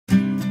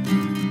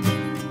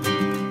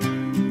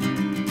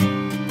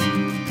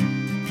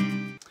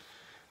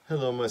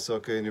Hello, my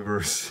soccer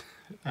universe.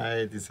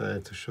 I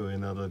decided to show you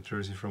another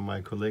jersey from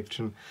my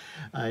collection.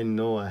 I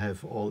know I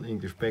have all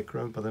English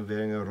background, but I'm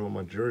wearing a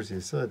Roma jersey,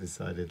 so I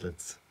decided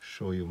let's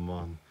show you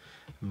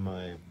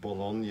my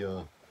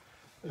Bologna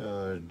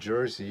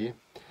jersey.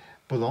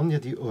 Bologna,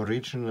 the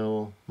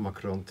original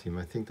Macron team.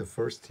 I think the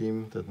first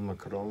team that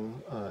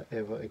Macron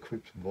ever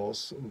equipped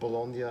was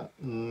Bologna.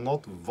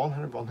 Not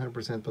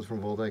 100%, but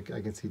from what I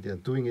can see, they're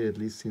doing it at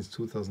least since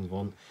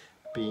 2001,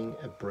 being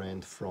a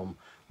brand from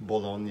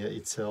Bologna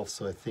itself.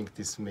 So I think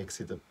this makes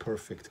it a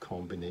perfect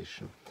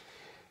combination.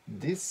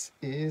 This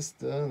is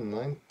the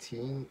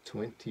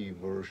 1920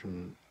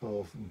 version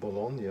of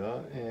Bologna,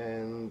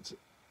 and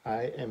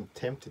I am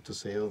tempted to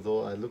say,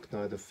 although I looked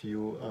now at a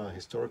few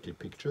historical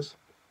pictures,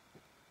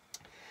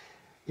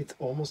 it's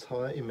almost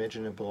how I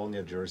imagine a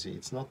Bologna jersey.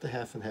 It's not the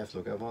half and half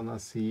look. I want to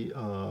see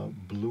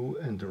blue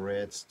and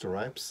red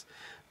stripes.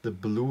 The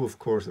blue, of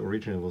course,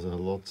 originally was a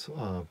lot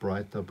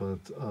brighter, but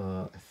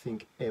I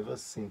think ever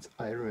since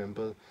I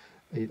remember,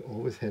 it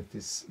always had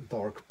this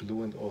dark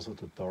blue and also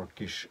the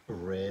darkish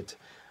red,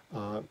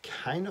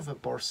 kind of a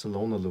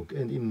Barcelona look.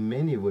 And in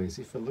many ways,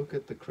 if I look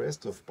at the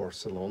crest of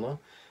Barcelona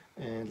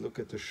and look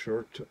at the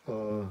shirt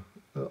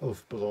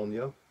of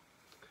Bologna,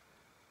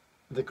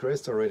 the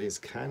crest already is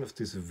kind of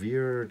this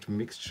weird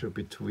mixture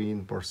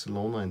between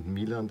Barcelona and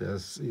Milan.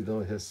 There's, it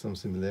has some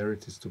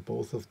similarities to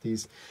both of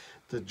these.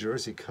 The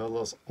jersey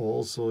colors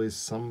also is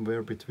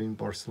somewhere between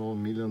Barcelona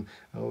and Milan.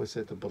 I always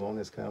said that Bologna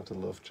is kind of the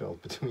love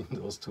child between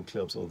those two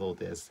clubs, although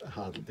there's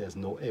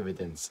no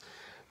evidence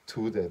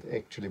to that.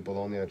 Actually,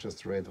 Bologna, I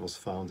just read, was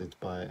founded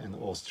by an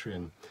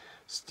Austrian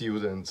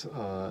student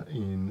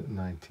in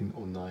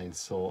 1909.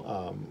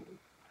 So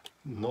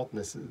not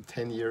necessarily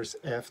 10 years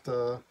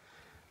after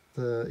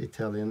the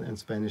Italian and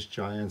Spanish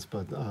giants,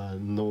 but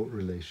no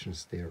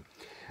relations there.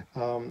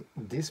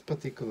 This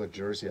particular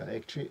jersey,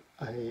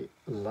 I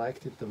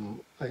liked it.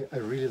 I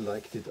really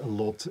liked it a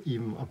lot,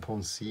 even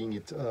upon seeing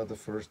it the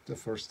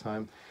first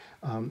time.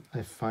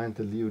 I find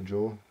the Leo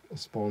Joe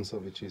sponsor,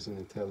 which is an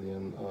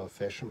Italian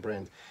fashion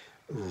brand,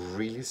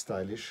 really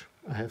stylish.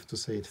 I have to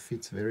say, it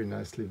fits very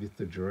nicely with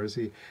the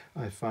jersey.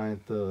 I find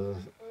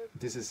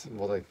this is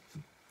what I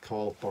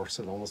call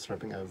Barcelona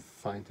striping. I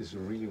find this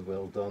really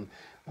well done.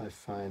 I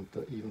find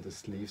even the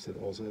sleeves that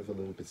also have a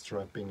little bit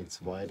striping,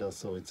 it's wider,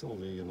 so it's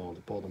only, you know,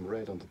 the bottom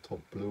red on the top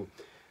blue.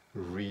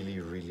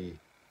 Really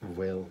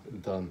well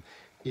done.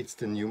 It's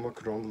the new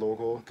Macron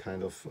logo,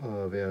 kind of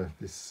where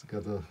this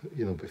got a,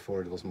 you know,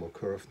 before it was more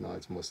curved, now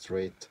it's more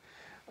straight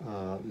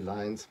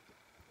lines.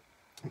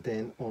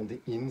 Then on the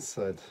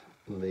inside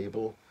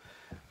label,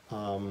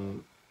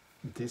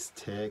 this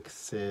tag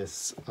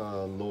says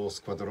Lo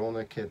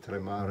squadrone che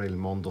tremare il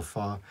mondo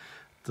fa,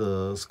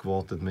 the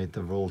squad that made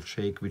the world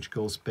shake, which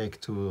goes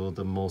back to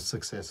the most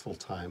successful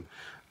time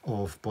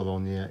of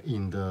Bologna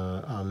in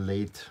the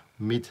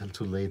mid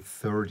to late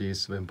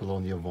 30s, when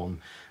Bologna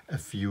won a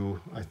few,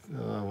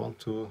 1,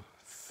 2,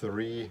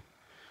 3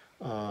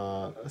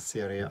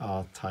 Serie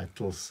A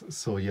titles.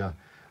 So yeah,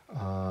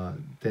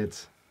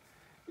 that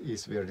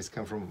is where this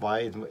comes from.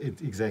 Why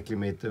it exactly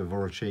made the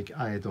world shake,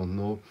 I don't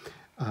know.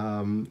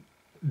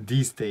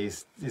 These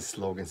days this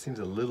slogan seems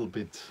a little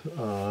bit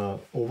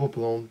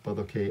overblown, but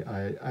okay,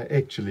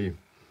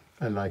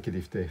 I like it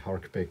if they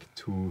hark back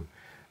to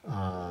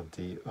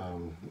the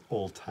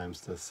old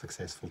times, the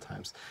successful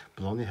times.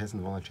 Bologna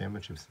hasn't won a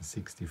championship since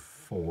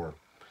 '64,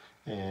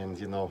 and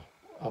you know,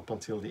 up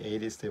until the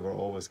 80s they were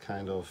always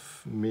kind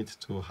of mid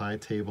to high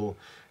table,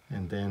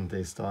 and then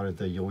they started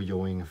the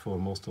yo-yoing for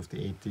most of the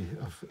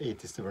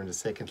 80s. They were in the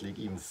second league,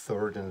 even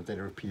third, and they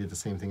repeated the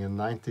same thing in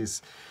the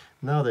 90s.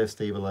 Now they've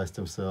stabilized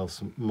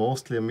themselves,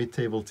 mostly a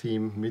mid-table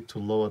team, mid to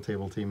lower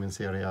table team in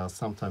Serie A,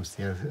 sometimes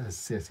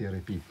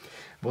Serie B.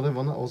 What I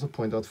want to also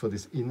point out for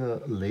this inner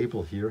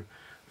label here,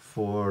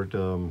 for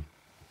the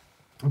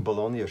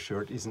Bologna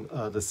shirt, isn't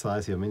the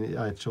size here. I mean,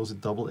 I chose a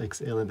double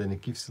XL, and then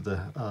it gives you the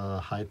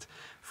height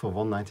for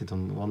 190 to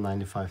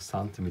 195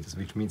 centimeters,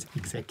 which means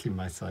exactly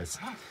my size.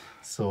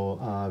 So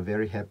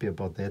very happy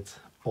about that.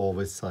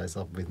 Always size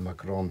up with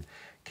Macron.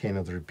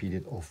 Cannot repeat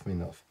it often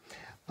enough.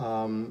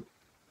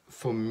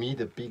 For me,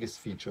 the biggest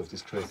feature of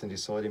this crest, and you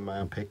saw it in my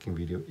unpacking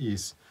video,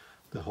 is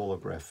the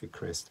holographic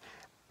crest.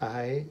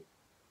 I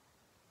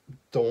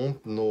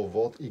don't know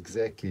what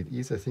exactly it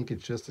is. I think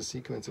it's just a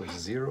sequence of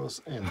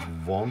zeros and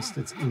ones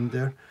that's in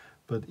there.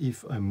 But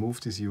if I move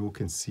this, you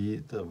can see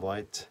the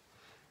white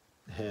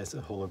has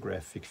a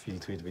holographic feel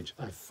to it, which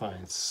I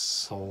find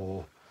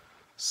so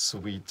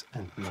sweet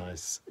and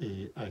nice.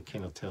 I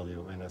cannot tell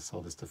you, when I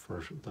saw this the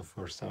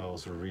first time, I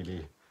was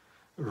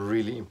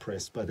really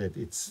impressed by that.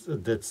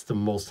 That's the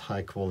most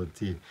high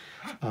quality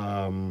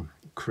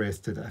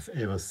crest that I've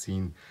ever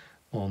seen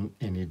on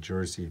any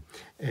jersey.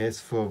 As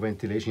for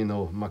ventilation, you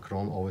know,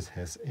 Macron always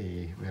has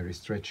a very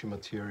stretchy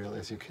material.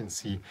 As you can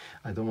see,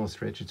 I don't want to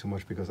stretch it too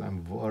much because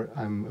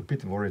I'm a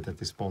bit worried that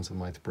the sponsor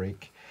might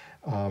break.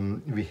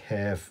 We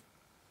have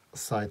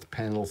side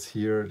panels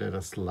here that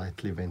are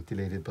slightly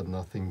ventilated, but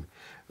nothing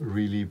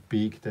really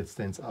big that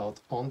stands out.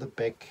 On the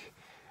back,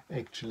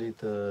 Actually,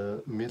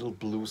 the middle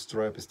blue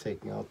stripe is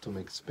taken out to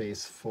make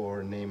space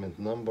for name and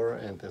number,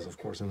 and there's of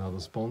course another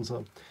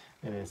sponsor.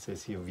 And it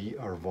says here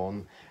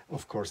VR1.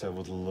 Of course, I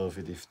would love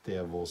it if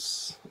there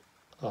was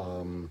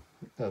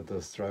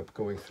the stripe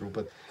going through,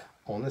 but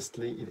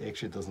honestly, it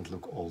actually doesn't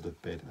look all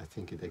that bad. I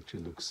think it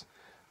actually looks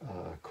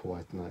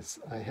quite nice.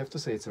 I have to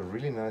say, it's a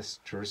really nice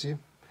jersey.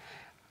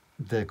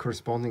 The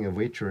corresponding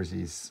away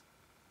jersey is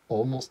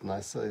almost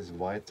nicer, is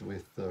white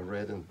with the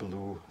red and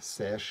blue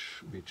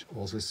sash, which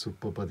also is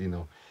super, but you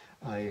know,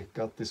 I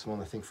got this one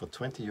I think for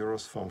 20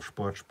 euros from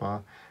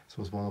Sportspar. This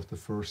was one of the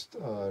first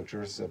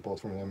jerseys I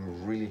bought from them.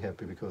 I'm really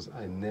happy because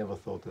I never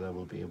thought that I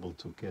will be able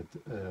to get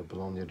a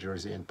Bologna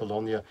jersey. And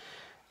Bologna,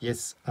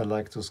 yes, I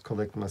like to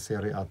collect my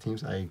Serie A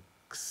teams. I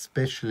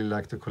especially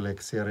like to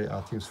collect Serie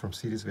A teams from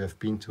cities where I've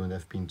been to, and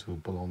I've been to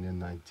Bologna in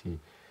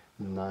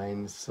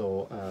 99,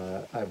 so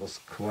I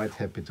was quite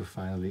happy to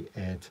finally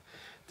add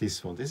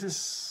this one. This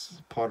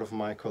is part of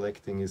my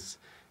collecting, is,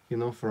 you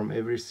know, from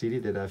every city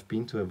that I've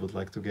been to, I would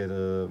like to get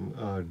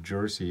a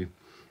jersey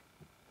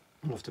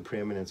of the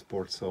preeminent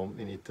sport. So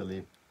in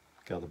Italy,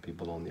 gotta be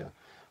Bologna.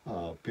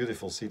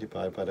 Beautiful city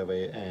by the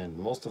way, and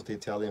most of the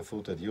Italian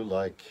food that you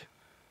like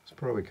is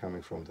probably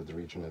coming from that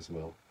region as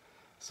well.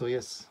 So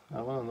yes,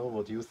 I want to know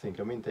what you think.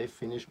 I mean, they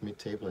finished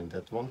mid-table in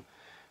that one.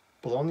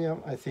 Bologna,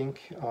 I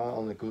think, are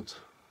on a good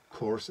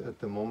course at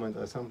the moment.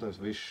 I sometimes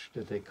wish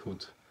that they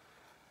could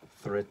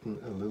threaten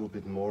a little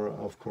bit more.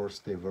 Of course,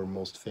 they were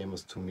most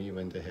famous to me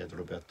when they had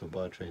Roberto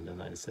Baggio in the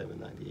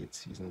 97-98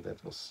 season.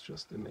 That was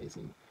just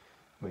amazing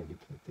when he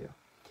played there.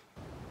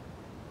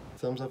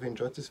 Thumbs up if you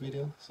enjoyed this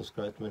video.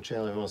 Subscribe to my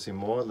channel if you want to see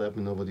more. Let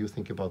me know what you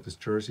think about this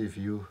jersey, if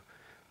you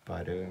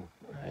by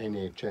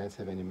any chance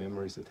have any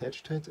memories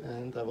attached to it,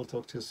 and I will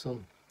talk to you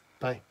soon.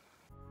 Bye.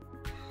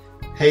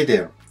 Hey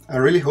there, I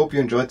really hope you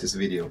enjoyed this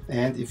video,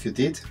 and if you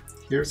did,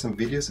 here are some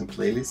videos and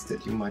playlists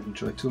that you might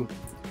enjoy too.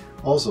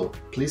 Also,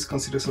 please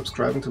consider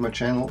subscribing to my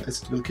channel,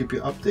 as it will keep you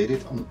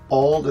updated on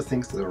all the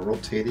things that are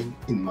rotating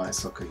in my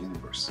soccer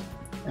universe.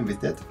 And with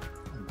that,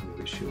 I'm going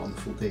to wish you a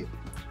wonderful day.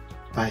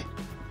 Bye.